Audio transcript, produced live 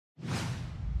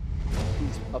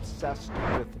obsessed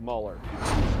with Mueller.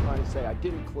 He's trying to say, I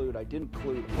didn't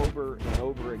collude over and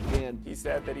over again. He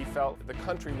said that he felt the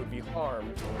country would be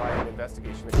harmed by an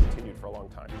investigation that continued for a long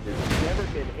time. There's never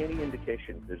been any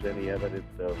indication there's any evidence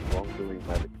of wrongdoing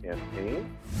by the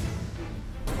campaign.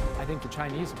 I think the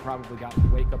Chinese have probably gotten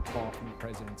a wake-up call from the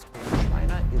president's tweet.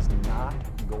 China is not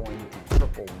going to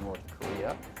cripple North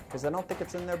Korea because I don't think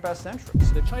it's in their best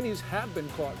interest. The Chinese have been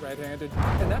caught red-handed,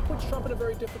 and that puts Trump in a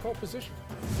very difficult position.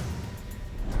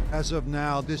 As of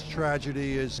now, this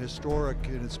tragedy is historic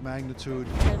in its magnitude.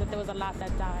 That there was a lot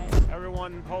that died.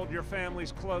 Everyone hold your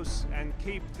families close and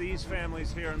keep these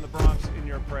families here in the Bronx in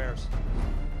your prayers.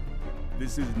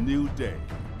 This is New Day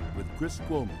with Chris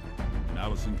Cuomo and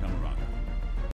Allison Camerata.